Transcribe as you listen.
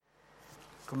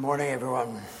Good morning,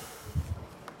 everyone.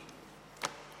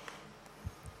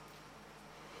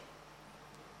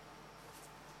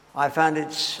 I found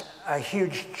it a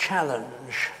huge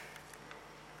challenge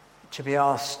to be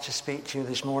asked to speak to you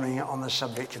this morning on the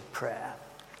subject of prayer.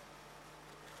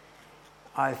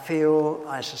 I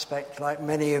suspect, like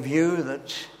many of you,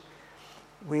 that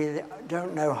we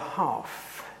don't know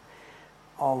half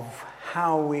of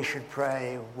how we should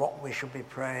pray, what we should be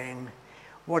praying,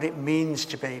 what it means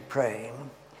to be praying.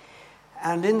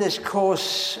 And in this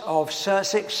course of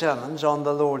 6 sermons on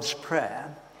the Lord's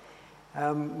Prayer,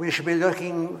 we should be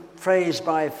looking phrase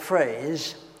by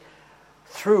phrase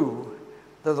through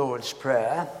the Lord's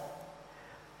Prayer,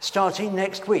 starting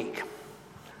next week.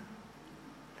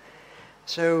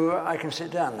 So I can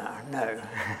sit down now? No.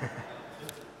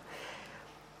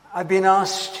 I've been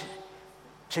asked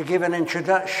to give an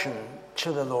introduction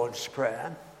to the Lord's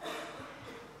Prayer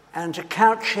and to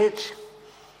couch it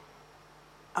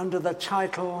under the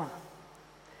title,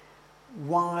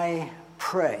 Why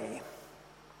Pray?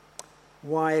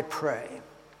 Why pray?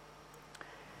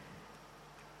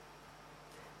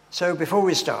 So before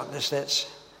we start this, let's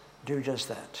do just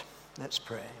that. Let's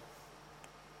pray.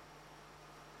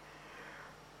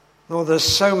 Lord, there's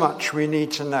so much we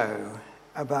need to know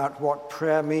about what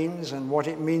prayer means and what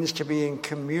it means to be in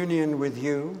communion with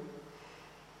you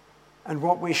and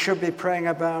what we should be praying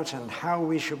about and how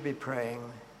we should be praying.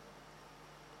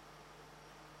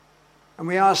 And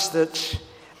we ask that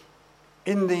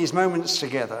in these moments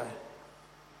together,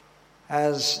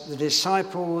 as the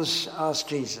disciples asked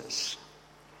Jesus,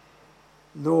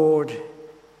 Lord,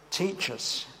 teach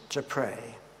us to pray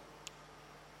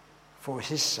for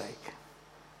his sake.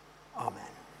 Amen.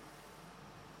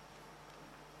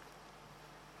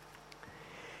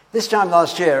 This time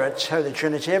last year at Holy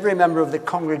Trinity, every member of the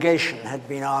congregation had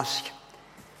been asked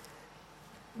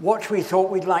what we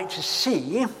thought we'd like to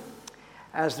see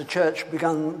as the church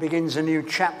begins a new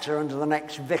chapter under the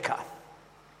next vicar.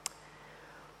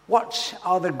 What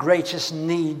are the greatest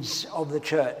needs of the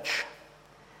church?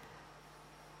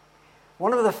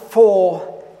 One of the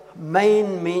 4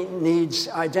 main needs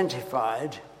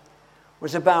identified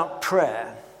was about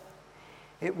prayer.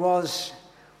 It was,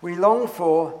 we long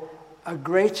for a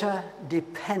greater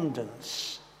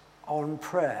dependence on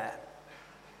prayer.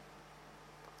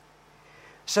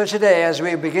 So today, as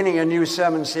we're beginning a new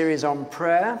sermon series on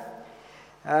prayer,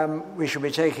 we shall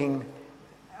be taking,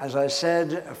 as I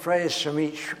said, a phrase from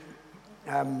each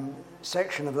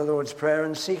section of the Lord's Prayer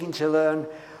and seeking to learn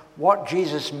what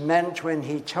Jesus meant when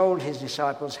he told his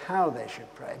disciples how they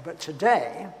should pray. But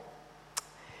today,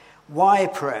 why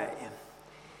pray?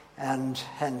 And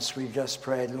hence we've just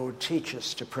prayed, Lord, teach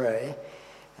us to pray,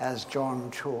 as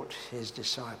John taught his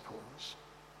disciples.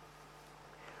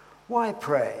 Why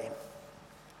pray?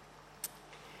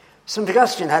 St.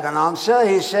 Augustine had an answer.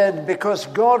 He said, because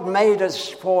God made us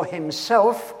for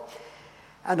himself,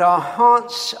 and our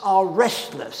hearts are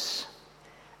restless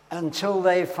until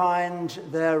they find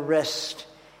their rest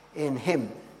in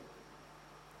him.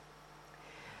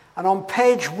 And on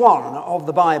page 1 of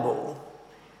the Bible,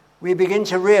 we begin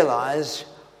to realize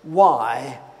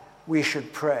why we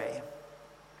should pray.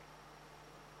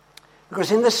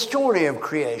 Because in the story of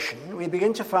creation, we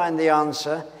begin to find the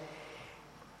answer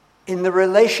in the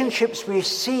relationships we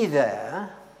see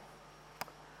there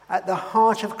at the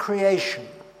heart of creation.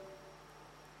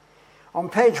 On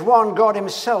page 1, God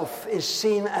himself is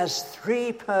seen as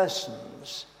 3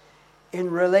 persons in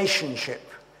relationship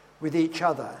with each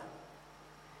other.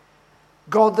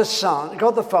 God the Son,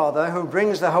 God the Father, who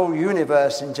brings the whole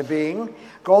universe into being.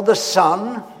 God the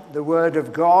Son, the Word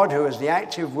of God, who is the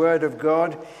active Word of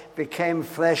God, became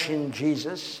flesh in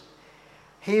Jesus.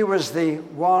 He was the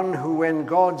one who, when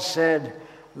God said,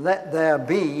 let there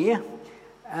be,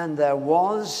 and there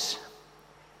was,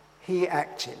 he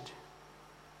acted.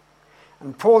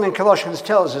 And Paul in Colossians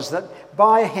tells us that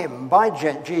by him, by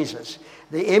Jesus,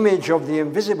 the image of the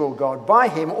invisible God, by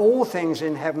him all things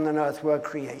in heaven and earth were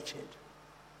created.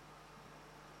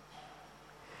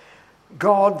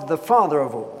 God, the Father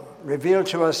of all, revealed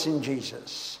to us in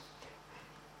Jesus.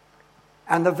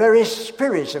 And the very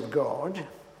Spirit of God,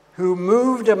 who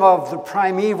moved above the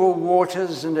primeval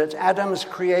waters and at Adam's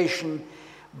creation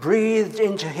breathed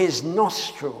into his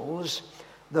nostrils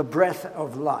the breath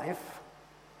of life,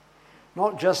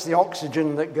 not just the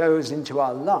oxygen that goes into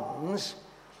our lungs,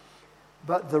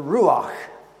 but the ruach,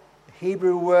 the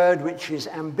Hebrew word which is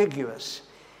ambiguous.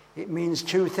 It means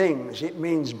 2 things. It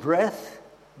means breath,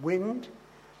 wind,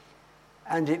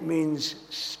 and it means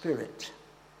spirit.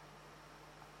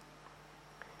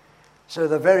 So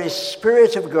the very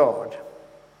Spirit of God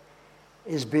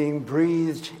is being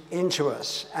breathed into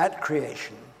us at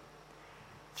creation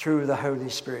through the Holy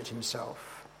Spirit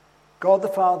himself. God the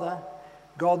Father,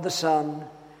 God the Son,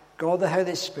 God the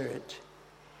Holy Spirit,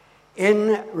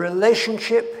 in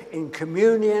relationship, in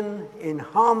communion, in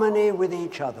harmony with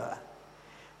each other,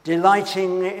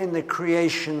 delighting in the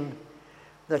creation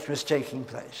that was taking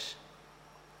place.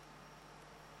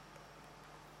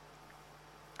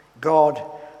 God,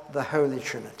 the Holy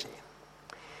Trinity.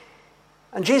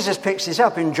 And Jesus picks this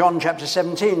up in John chapter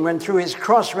 17, when through his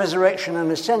cross, resurrection,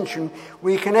 and ascension,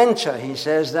 we can enter, he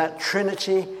says, that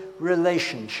Trinity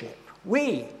relationship.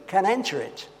 We can enter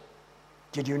it.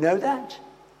 Did you know that?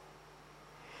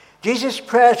 Jesus'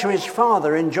 prayer to his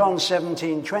Father in John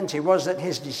 17:20 was that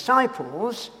his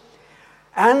disciples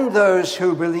and those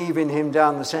who believe in him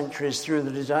down the centuries through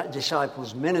the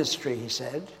disciples' ministry, he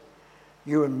said,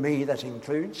 you and me, that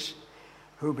includes,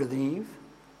 who believe,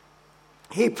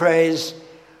 he prays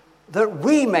that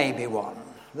we may be one,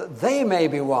 that they may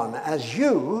be one, as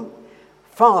you,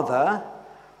 Father,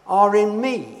 are in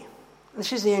me.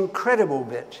 This is the incredible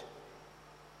bit.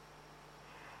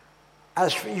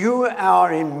 As you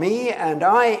are in me and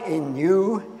I in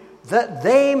you, that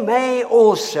they may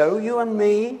also, you and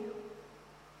me,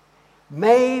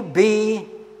 may be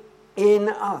in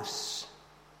us.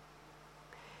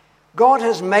 God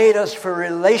has made us for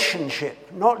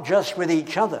relationship, not just with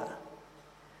each other,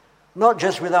 not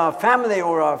just with our family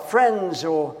or our friends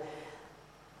or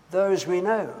those we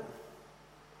know.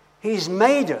 He's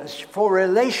made us for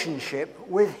relationship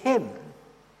with him.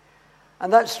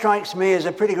 And that strikes me as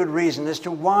a pretty good reason as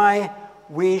to why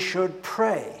we should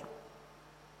pray.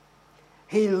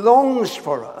 He longs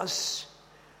for us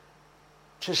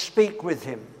to speak with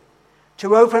him,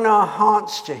 to open our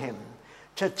hearts to him,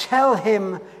 to tell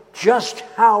him just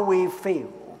how we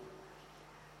feel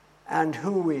and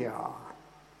who we are.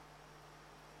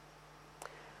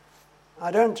 I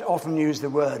don't often use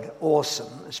the word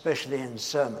awesome, especially in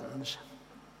sermons,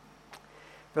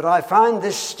 but I find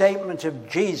this statement of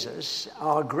Jesus,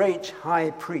 our great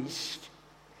high priest,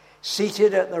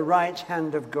 seated at the right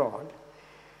hand of God,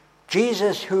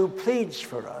 Jesus who pleads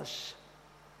for us,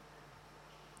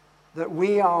 that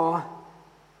we are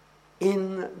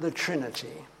in the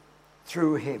Trinity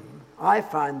through him. I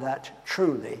find that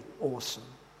truly awesome.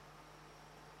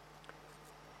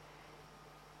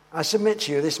 I submit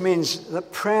to you, this means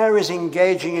that prayer is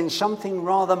engaging in something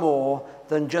rather more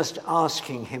than just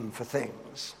asking him for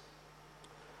things.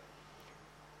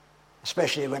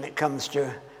 Especially when it comes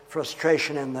to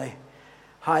frustration in the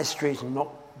high street and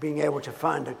not being able to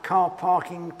find a car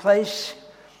parking place,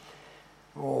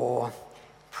 or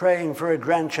praying for a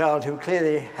grandchild who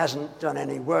clearly hasn't done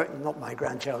any work, not my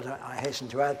grandchild, I hasten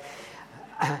to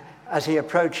add, as he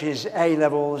approaches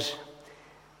A-levels,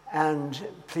 and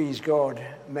please God,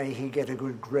 may he get a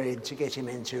good grade to get him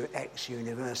into X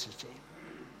university.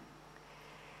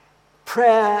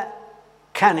 Prayer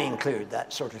can include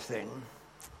that sort of thing,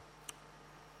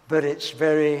 but it's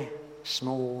very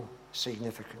small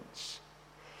significance.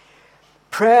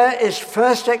 Prayer is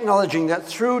first acknowledging that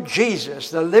through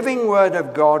Jesus, the living Word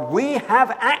of God, we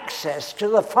have access to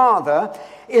the Father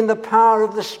in the power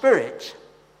of the Spirit.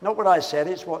 Not what I said,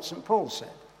 it's what St. Paul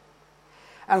said.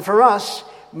 And for us,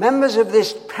 members of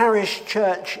this parish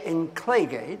church in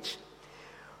Claygate,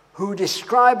 who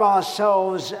describe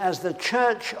ourselves as the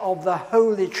Church of the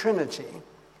Holy Trinity,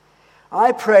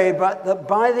 I pray but that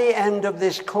by the end of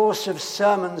this course of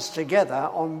sermons together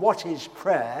on what is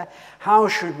prayer, how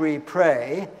should we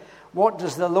pray, what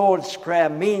does the Lord's Prayer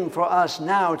mean for us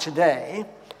now today,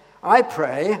 I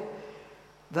pray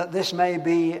that this may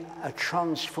be a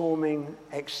transforming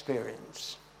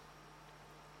experience.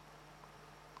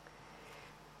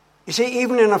 You see,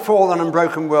 even in a fallen and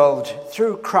broken world,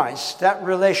 through Christ, that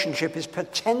relationship is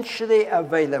potentially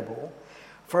available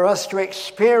for us to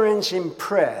experience in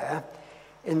prayer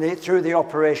through the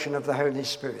operation of the Holy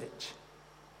Spirit.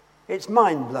 It's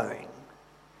mind-blowing.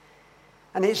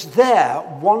 And it's there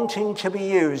wanting to be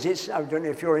used. I don't know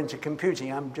if you're into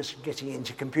computing, I'm just getting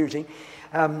into computing.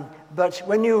 But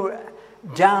when you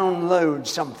download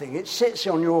something, it sits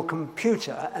on your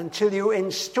computer until you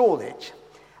install it.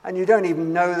 And you don't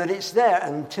even know that it's there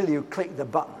until you click the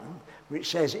button which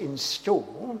says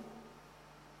install.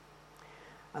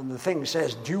 And the thing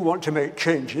says, do you want to make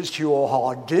changes to your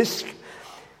hard disk?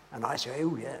 And I say,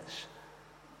 oh yes.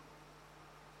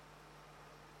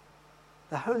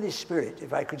 The Holy Spirit,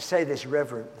 if I could say this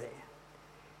reverently,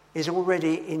 is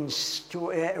already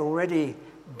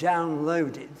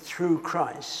downloaded through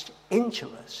Christ into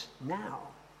us now.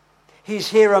 He's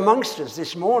here amongst us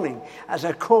this morning as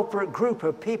a corporate group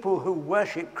of people who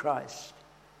worship Christ.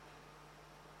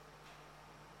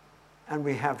 and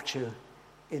we have to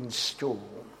install.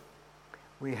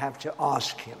 We have to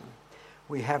ask him.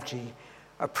 We have to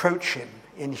approach him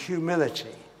in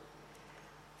humility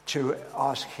to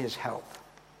ask his help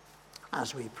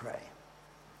as we pray.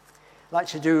 I'd like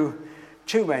to do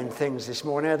two main things this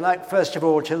morning. I'd like, first of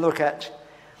all, to look at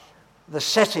the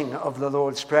setting of the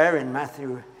Lord's Prayer in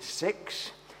Matthew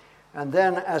 6, and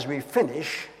then, as we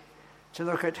finish, to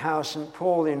look at how St.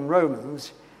 Paul in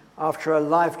Romans, after a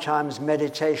lifetime's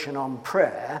meditation on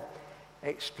prayer,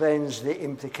 explains the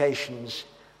implications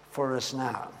for us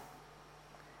now.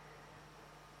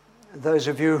 Those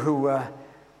of you who were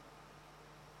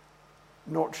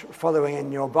not following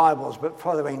in your Bibles but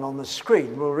following on the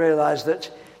screen will realize that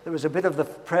there was a bit of the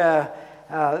prayer,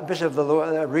 a bit of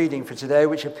the reading for today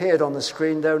which appeared on the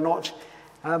screen, though not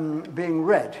being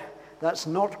read. That's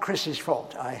not Chris's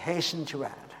fault, I hasten to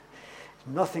add. It's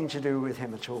nothing to do with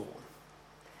him at all.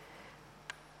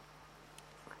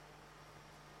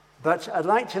 But I'd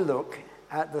like to look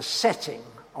at the setting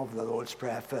of the Lord's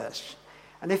Prayer first.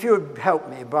 And if you would help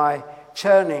me by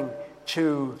turning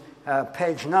to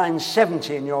page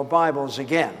 970 in your Bibles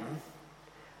again,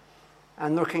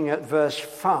 and looking at verse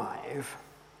 5,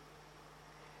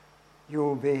 you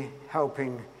will be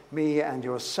helping me and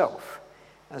yourself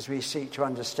as we seek to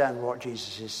understand what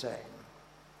Jesus is saying.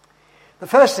 The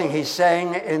first thing he's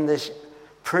saying in this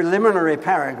preliminary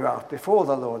paragraph before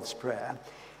the Lord's Prayer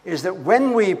is that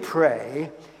when we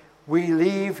pray, we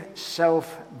leave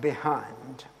self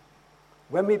behind.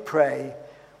 When we pray,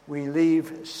 we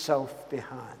leave self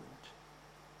behind.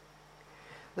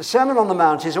 The Sermon on the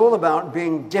Mount is all about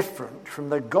being different from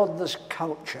the godless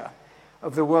culture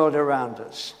of the world around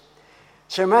us.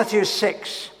 So Matthew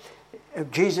 6,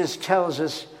 Jesus tells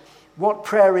us what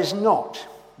prayer is not.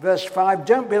 Verse 5,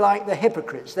 don't be like the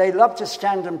hypocrites. They love to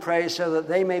stand and pray so that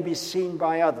they may be seen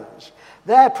by others.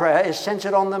 Their prayer is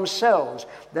centered on themselves,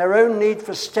 their own need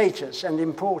for status and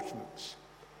importance.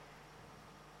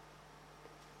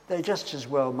 They just as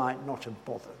well might not have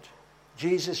bothered.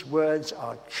 Jesus' words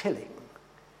are chilling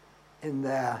in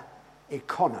their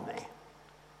economy.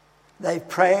 They've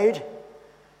prayed.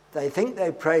 They think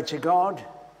they've prayed to God.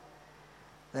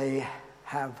 They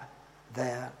have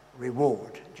their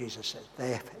reward, Jesus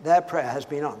said. Their prayer has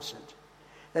been answered.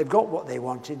 They've got what they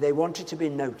wanted. They wanted to be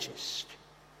noticed.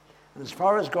 And as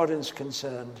far as God is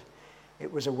concerned,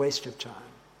 it was a waste of time.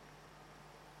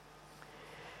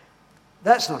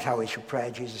 That's not how we should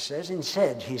pray, Jesus says.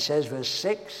 Instead, he says, verse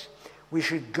 6, we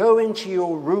should go into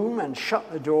your room and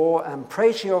shut the door and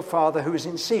pray to your Father who is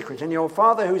in secret. And your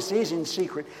Father who sees in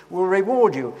secret will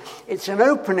reward you. It's an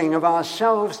opening of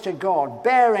ourselves to God,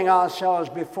 bearing ourselves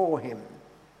before him,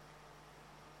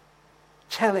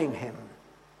 telling him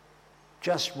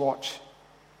just what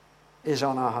is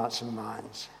on our hearts and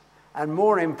minds. And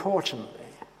more importantly,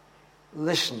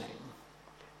 listening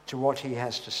to what he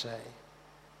has to say.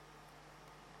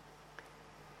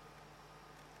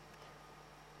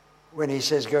 When he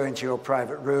says go into your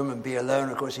private room and be alone,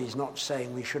 of course he's not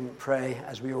saying we shouldn't pray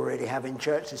as we already have in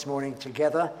church this morning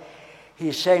together.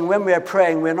 He's saying when we're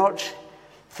praying, we're not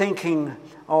thinking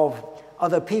of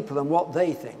other people and what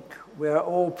they think. We're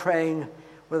all praying,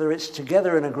 whether it's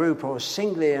together in a group or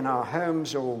singly in our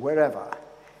homes or wherever.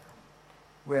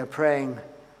 We're praying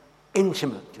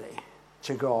intimately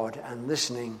to God and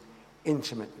listening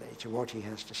intimately to what he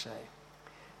has to say.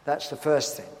 That's the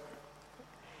first thing.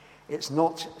 It's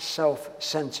not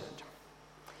self-centered.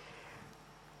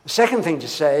 The second thing to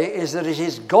say is that it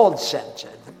is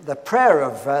God-centered. The prayer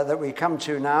that we come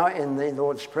to now in the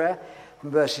Lord's Prayer,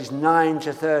 from verses 9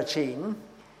 to 13,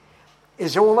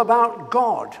 is all about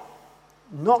God,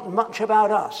 not much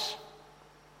about us.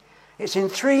 It's in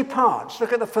three parts.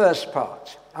 Look at the first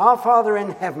part. Our Father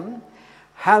in heaven,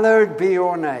 hallowed be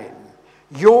your name.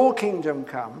 Your kingdom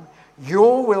come,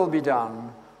 your will be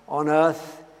done on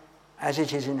earth as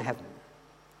it is in heaven.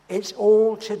 It's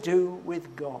all to do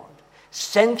with God,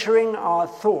 centering our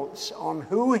thoughts on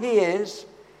who he is,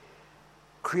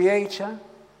 creator,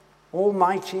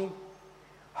 almighty,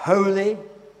 holy,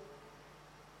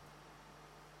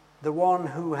 the one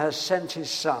who has sent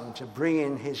his Son to bring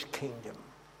in his kingdom.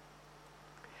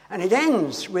 And it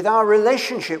ends with our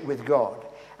relationship with God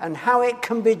and how it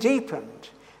can be deepened.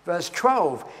 Verse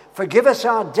 12, forgive us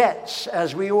our debts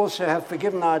as we also have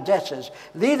forgiven our debtors.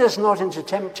 Lead us not into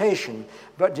temptation,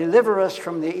 but deliver us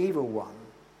from the evil one.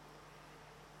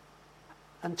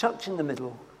 And tucked in the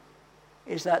middle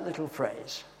is that little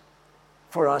phrase,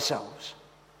 for ourselves.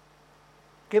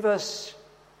 Give us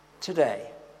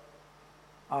today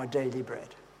our daily bread.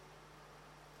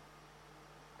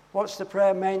 What's the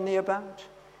prayer mainly about?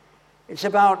 It's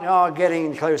about our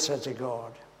getting closer to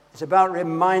God. It's about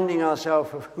reminding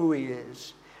ourselves of who he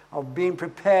is, of being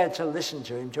prepared to listen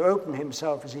to him, to open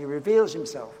himself as he reveals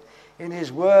himself in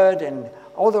his word and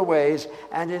other ways,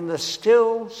 and in the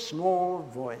still small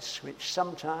voice, which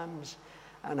sometimes,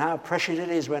 and how precious it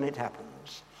is when it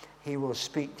happens, he will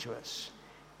speak to us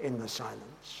in the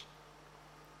silence.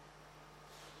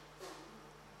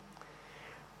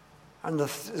 And the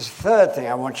third thing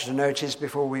I want you to notice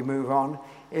before we move on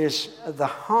is at the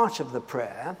heart of the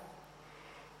prayer,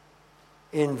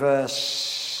 in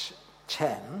verse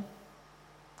 10,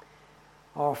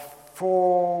 are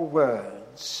 4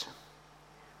 words.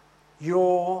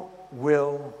 Your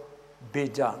will be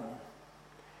done.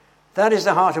 That is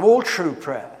the heart of all true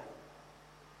prayer.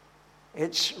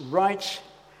 It's right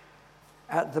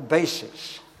at the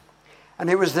basis. And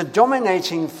it was the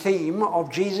dominating theme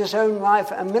of Jesus' own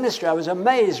life and ministry. I was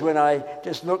amazed when I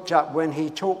just looked up when he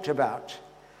talked about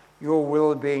your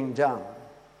will being done.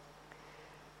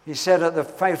 He said at the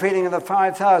feeding of the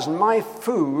 5,000, my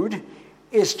food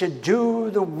is to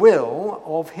do the will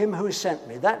of him who sent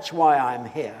me. That's why I'm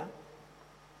here.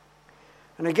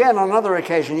 And again, on another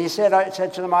occasion, he said, I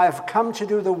said to them, I have come to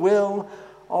do the will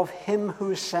of him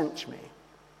who sent me.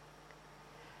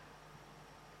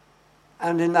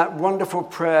 And in that wonderful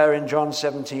prayer in John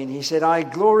 17, he said, I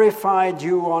glorified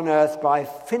you on earth by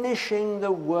finishing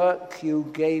the work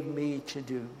you gave me to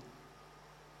do.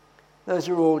 Those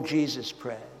are all Jesus'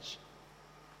 prayers.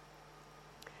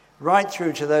 Right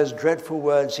through to those dreadful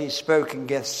words he spoke in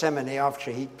Gethsemane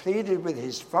after he pleaded with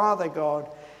his Father God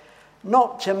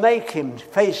not to make him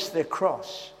face the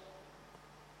cross.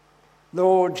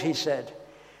 Lord, he said,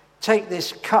 take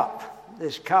this cup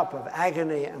of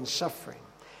agony and suffering.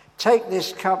 Take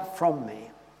this cup from me.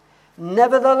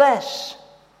 Nevertheless,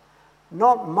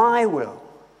 not my will,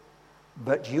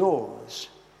 but yours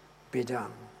be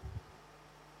done.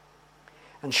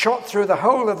 And shot through the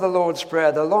whole of the Lord's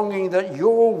Prayer, the longing that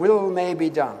your will may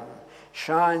be done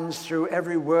shines through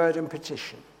every word and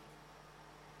petition.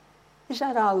 Is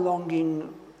that our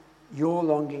longing, your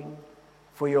longing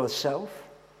for yourself?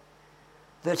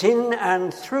 That in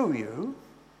and through you,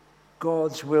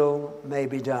 God's will may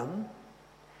be done?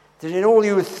 That in all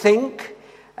you think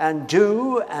and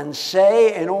do and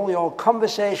say, in all your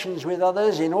conversations with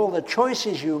others, in all the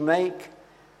choices you make,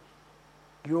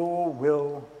 your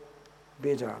will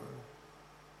be done?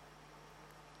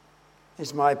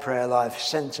 Is my prayer life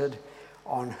centered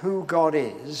on who God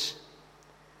is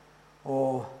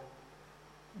or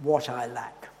what I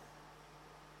lack?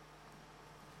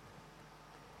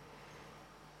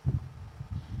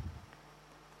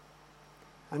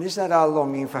 And is that our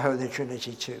longing for Holy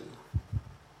Trinity too?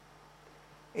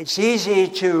 It's easy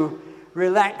to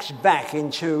relax back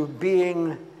into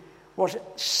being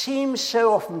what seems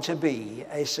so often to be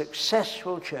a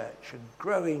successful church, a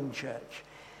growing church.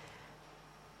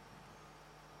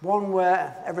 One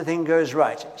where everything goes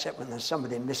right, except when there's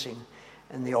somebody missing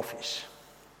in the office.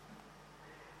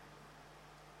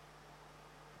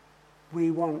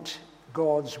 We want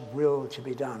God's will to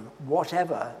be done,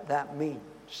 whatever that means.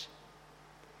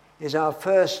 Is our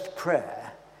first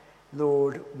prayer,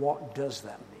 Lord, what does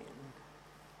that mean?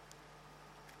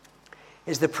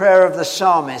 Is the prayer of the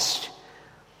psalmist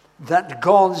that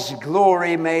God's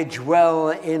glory may dwell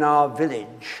in our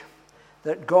village,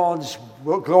 that God's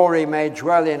glory may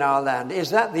dwell in our land? Is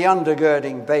that the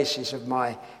undergirding basis of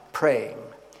my praying?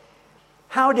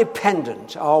 How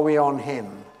dependent are we on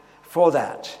him for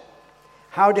that?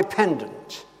 How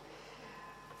dependent?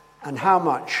 And how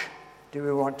much do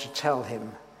we want to tell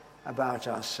him about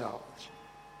ourselves?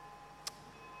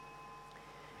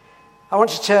 I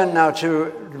want to turn now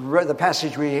to the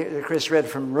passage Chris read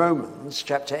from Romans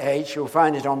chapter 8. You'll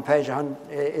find it on page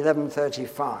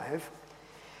 1135.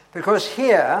 Because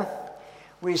here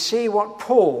we see what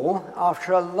Paul,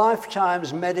 after a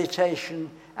lifetime's meditation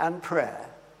and prayer,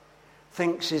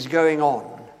 thinks is going on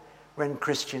when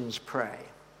Christians pray.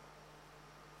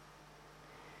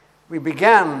 We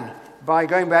began by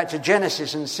going back to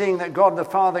Genesis and seeing that God the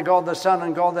Father, God the Son,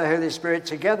 and God the Holy Spirit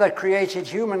together created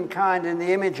humankind in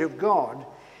the image of God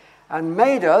and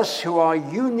made us, who are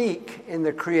unique in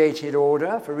the created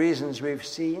order for reasons we've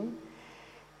seen.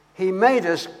 He made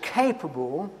us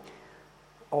capable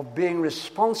of being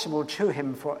responsible to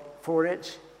him for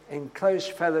it in close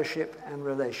fellowship and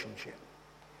relationship.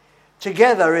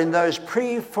 Together in those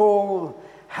pre-fall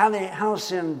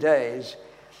halcyon days,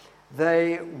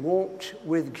 they walked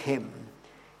with him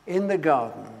in the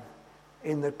garden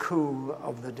in the cool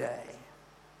of the day.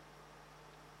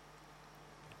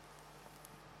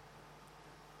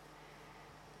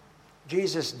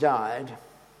 Jesus died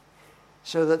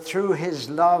so that through his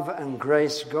love and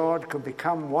grace, God could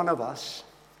become one of us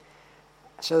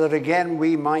so that again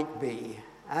we might be,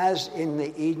 as in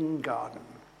the Eden garden,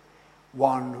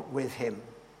 one with him.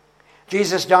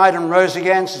 Jesus died and rose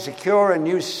again to secure a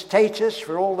new status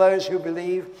for all those who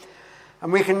believe,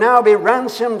 and we can now be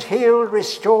ransomed, healed,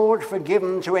 restored,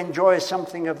 forgiven, to enjoy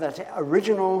something of that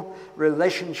original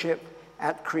relationship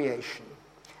at creation.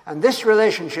 And this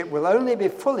relationship will only be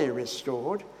fully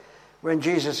restored when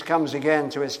Jesus comes again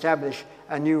to establish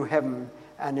a new heaven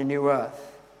and a new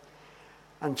earth.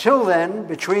 Until then,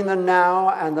 between the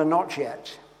now and the not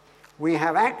yet, we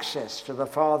have access to the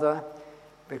Father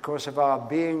because of our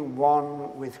being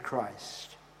one with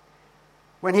Christ.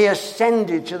 When he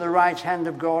ascended to the right hand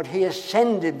of God, he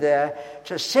ascended there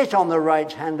to sit on the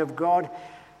right hand of God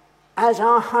as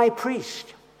our high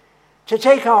priest, to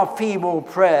take our feeble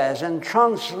prayers and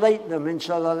translate them into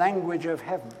the language of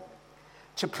heaven,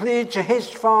 to plead to his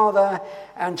Father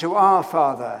and to our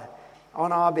Father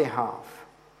on our behalf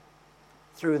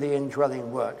through the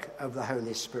indwelling work of the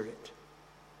Holy Spirit.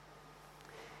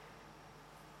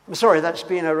 I'm sorry, that's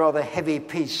been a rather heavy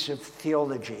piece of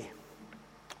theology.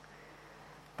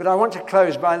 But I want to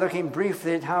close by looking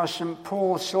briefly at how St.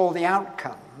 Paul saw the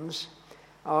outcomes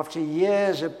after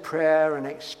years of prayer and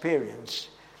experience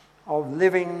of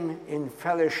living in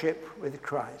fellowship with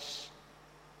Christ.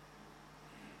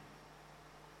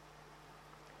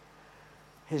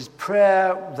 His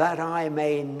prayer, that I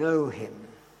may know him,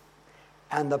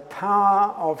 and the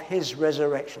power of his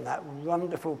resurrection, that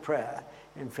wonderful prayer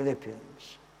in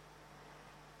Philippians,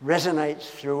 resonates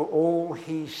through all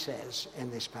he says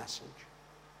in this passage.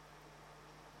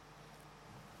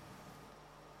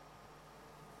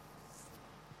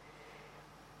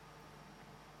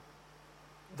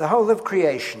 The whole of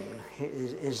creation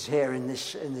is here in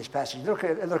this passage. Look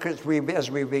as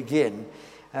we begin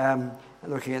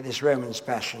looking at this Romans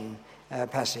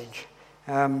passage.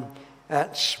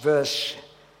 That's verse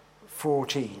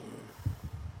 14.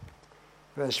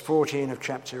 Verse 14 of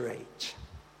chapter 8.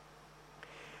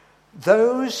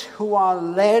 Those who are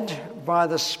led by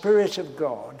the Spirit of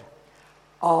God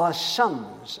are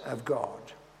sons of God.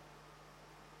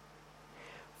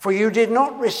 For you did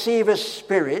not receive a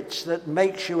spirit that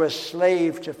makes you a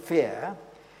slave to fear,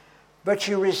 but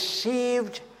you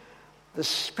received the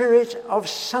spirit of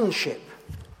sonship.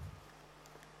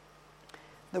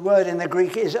 The word in the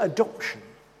Greek is adoption.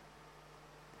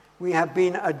 We have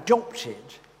been adopted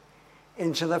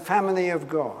into the family of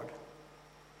God.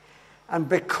 And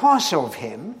because of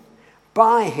him,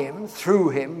 by him, through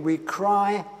him, we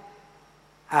cry,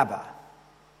 Abba,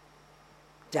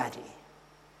 Daddy,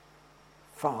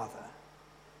 Father.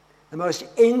 The most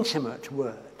intimate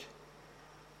word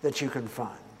that you can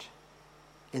find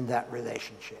in that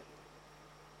relationship.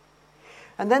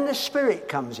 And then the Spirit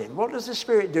comes in. What does the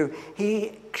Spirit do?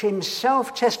 He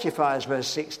himself testifies, verse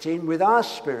 16, with our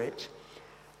spirit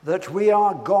that we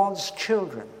are God's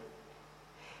children.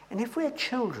 And if we're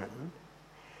children,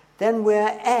 then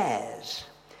we're heirs.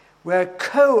 We're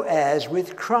co-heirs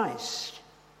with Christ.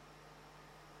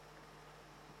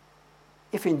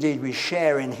 If indeed we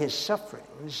share in his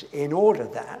sufferings, in order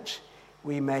that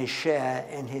we may share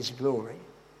in his glory.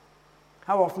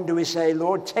 How often do we say,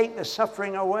 Lord, take the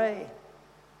suffering away?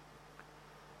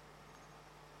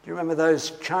 Do you remember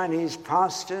those Chinese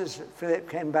pastors that Philip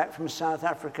came back from South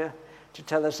Africa to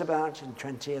tell us about in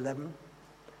 2011?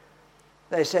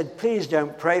 They said, please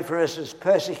don't pray for us as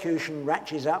persecution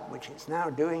ratchets up, which it's now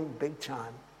doing big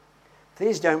time.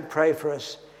 Please don't pray for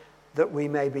us that we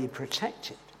may be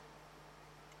protected.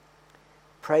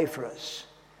 Pray for us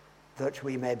that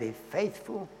we may be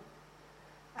faithful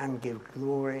and give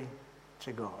glory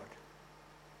to God.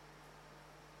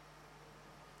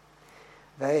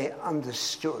 They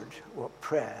understood what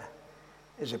prayer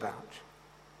is about.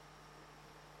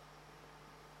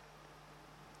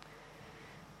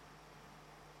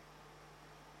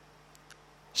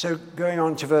 So going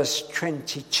on to verse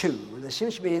 22, there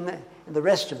seems to be in the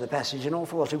rest of the passage an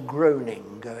awful lot of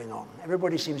groaning going on.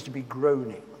 Everybody seems to be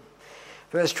groaning.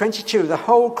 Verse 22, the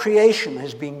whole creation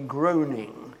has been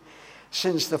groaning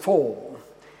since the fall,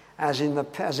 as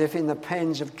if in the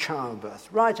pains of childbirth,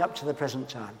 right up to the present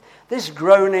time. This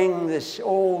groaning, this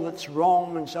all that's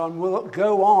wrong and so on, will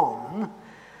go on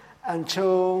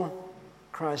until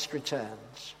Christ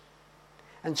returns.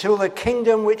 Until the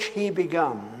kingdom which he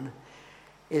begun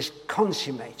is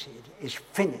consummated, is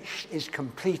finished, is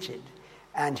completed,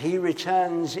 and he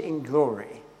returns in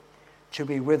glory to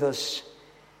be with us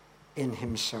in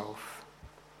himself.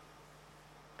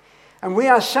 And we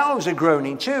ourselves are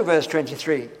groaning too, verse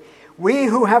 23. We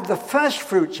who have the first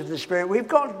fruits of the Spirit, we've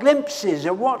got glimpses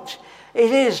of what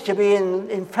it is to be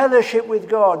in fellowship with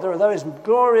God. There are those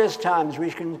glorious times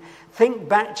we can think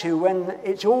back to when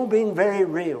it's all been very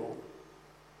real.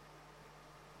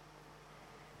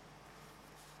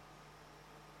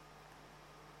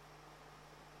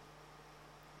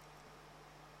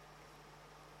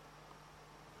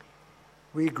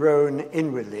 We groan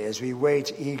inwardly as we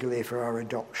wait eagerly for our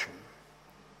adoption.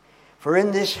 For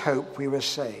in this hope we were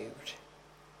saved.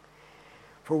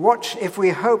 For what if we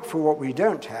hope for what we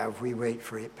don't have, we wait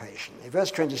for it patiently.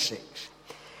 Verse 26.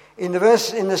 In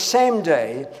the same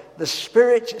way,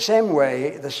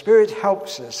 the Spirit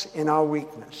helps us in our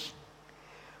weakness.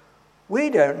 We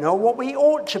don't know what we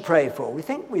ought to pray for. We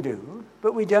think we do,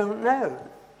 but we don't know.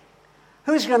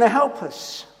 Who's going to help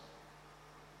us?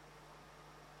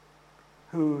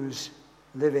 Who's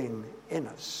living in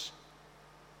us?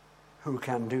 Who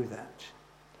can do that?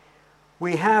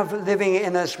 We have living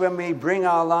in us when we bring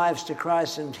our lives to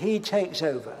Christ and He takes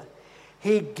over.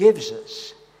 He gives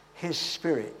us His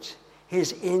Spirit,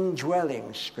 His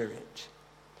indwelling Spirit.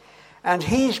 And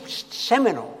He's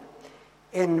seminal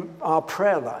in our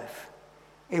prayer life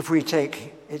if we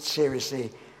take it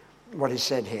seriously, what is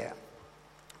said here.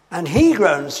 And He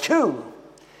groans too.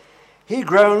 He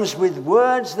groans with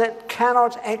words that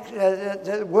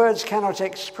words cannot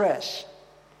express.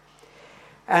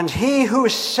 And He who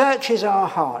searches our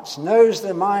hearts knows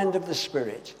the mind of the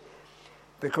Spirit,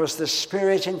 because the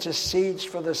Spirit intercedes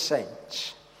for the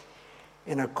saints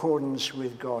in accordance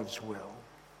with God's will.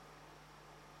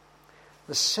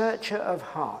 The searcher of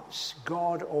hearts,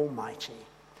 God Almighty,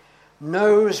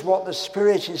 knows what the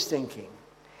Spirit is thinking.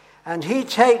 And He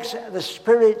takes the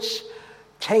Spirit's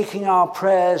taking our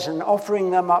prayers and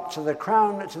offering them up to the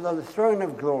throne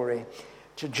of glory,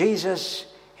 to Jesus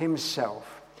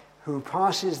Himself, who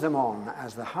passes them on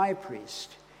as the high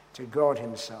priest to God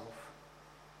Himself.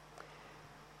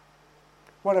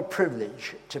 What a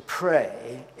privilege to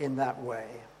pray in that way.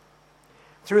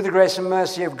 Through the grace and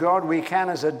mercy of God, we can,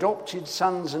 as adopted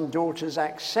sons and daughters,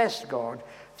 access God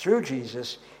through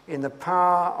Jesus in the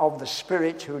power of the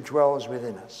Spirit who dwells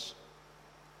within us.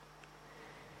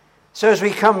 So as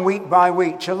we come week by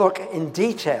week to look in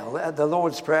detail at the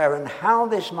Lord's Prayer and how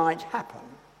this might happen,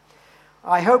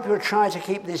 I hope you'll try to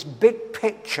keep this big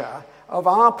picture of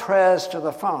our prayers to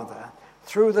the Father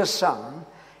through the Son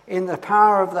in the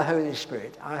power of the Holy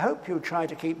Spirit. I hope you'll try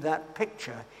to keep that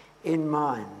picture in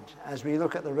mind as we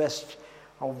look at the rest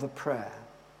of the prayer.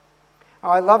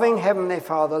 Our loving Heavenly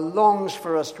Father longs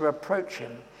for us to approach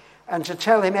Him and to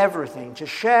tell Him everything, to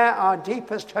share our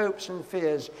deepest hopes and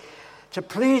fears, to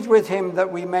plead with Him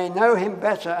that we may know Him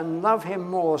better and love Him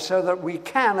more, so that we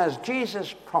can, as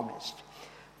Jesus promised,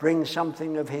 bring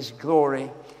something of His glory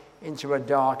into a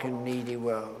dark and needy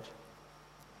world.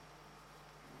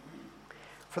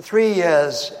 For 3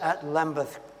 years at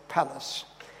Lambeth Palace,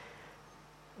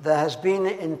 there has been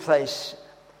in place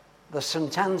the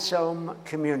St. Anselm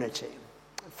community,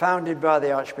 founded by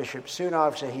the Archbishop soon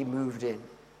after he moved in.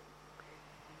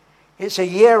 It's a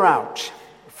year out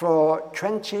for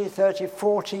 20, 30,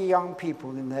 40 young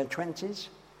people in their 20s,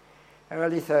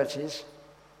 early 30s,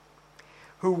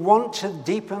 who want to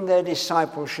deepen their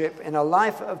discipleship in a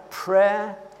life of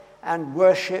prayer and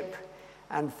worship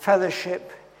and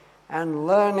fellowship and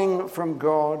learning from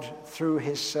God through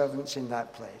His servants in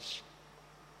that place.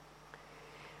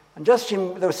 And just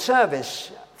in the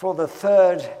service for the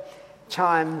third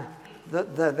time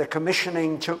that the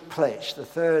commissioning took place,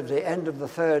 the end of the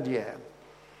third year,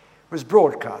 was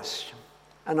broadcast,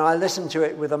 and I listened to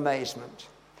it with amazement.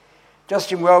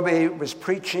 Justin Welby was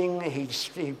preaching.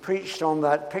 He preached on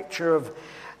that picture of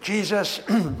Jesus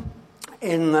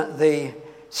in the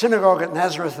synagogue at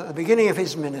Nazareth at the beginning of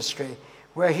His ministry,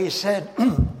 where He said,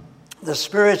 "The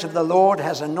Spirit of the Lord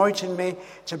has anointed me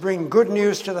to bring good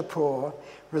news to the poor,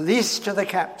 release to the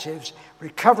captives,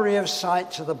 recovery of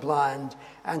sight to the blind,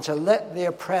 and to let the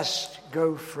oppressed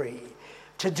go free."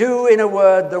 To do, in a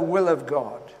word, the will of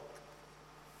God.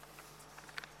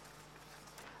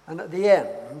 And at the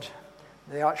end,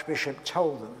 the Archbishop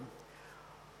told them,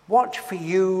 "What for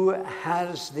you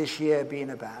has this year been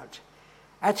about?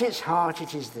 At its heart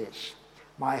it is this.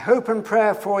 My hope and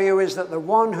prayer for you is that the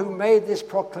one who made this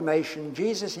proclamation,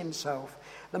 Jesus Himself,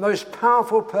 the most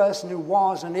powerful person who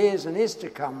was and is to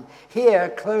come, here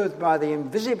clothed by the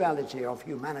invisibility of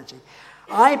humanity,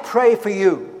 I pray for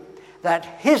you that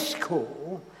His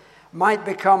call might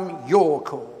become your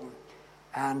call,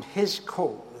 and His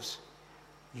cause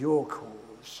your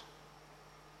cause."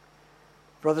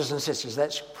 Brothers and sisters,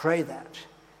 let's pray that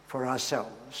for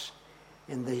ourselves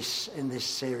in this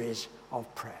series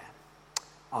of prayer.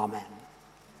 Amen.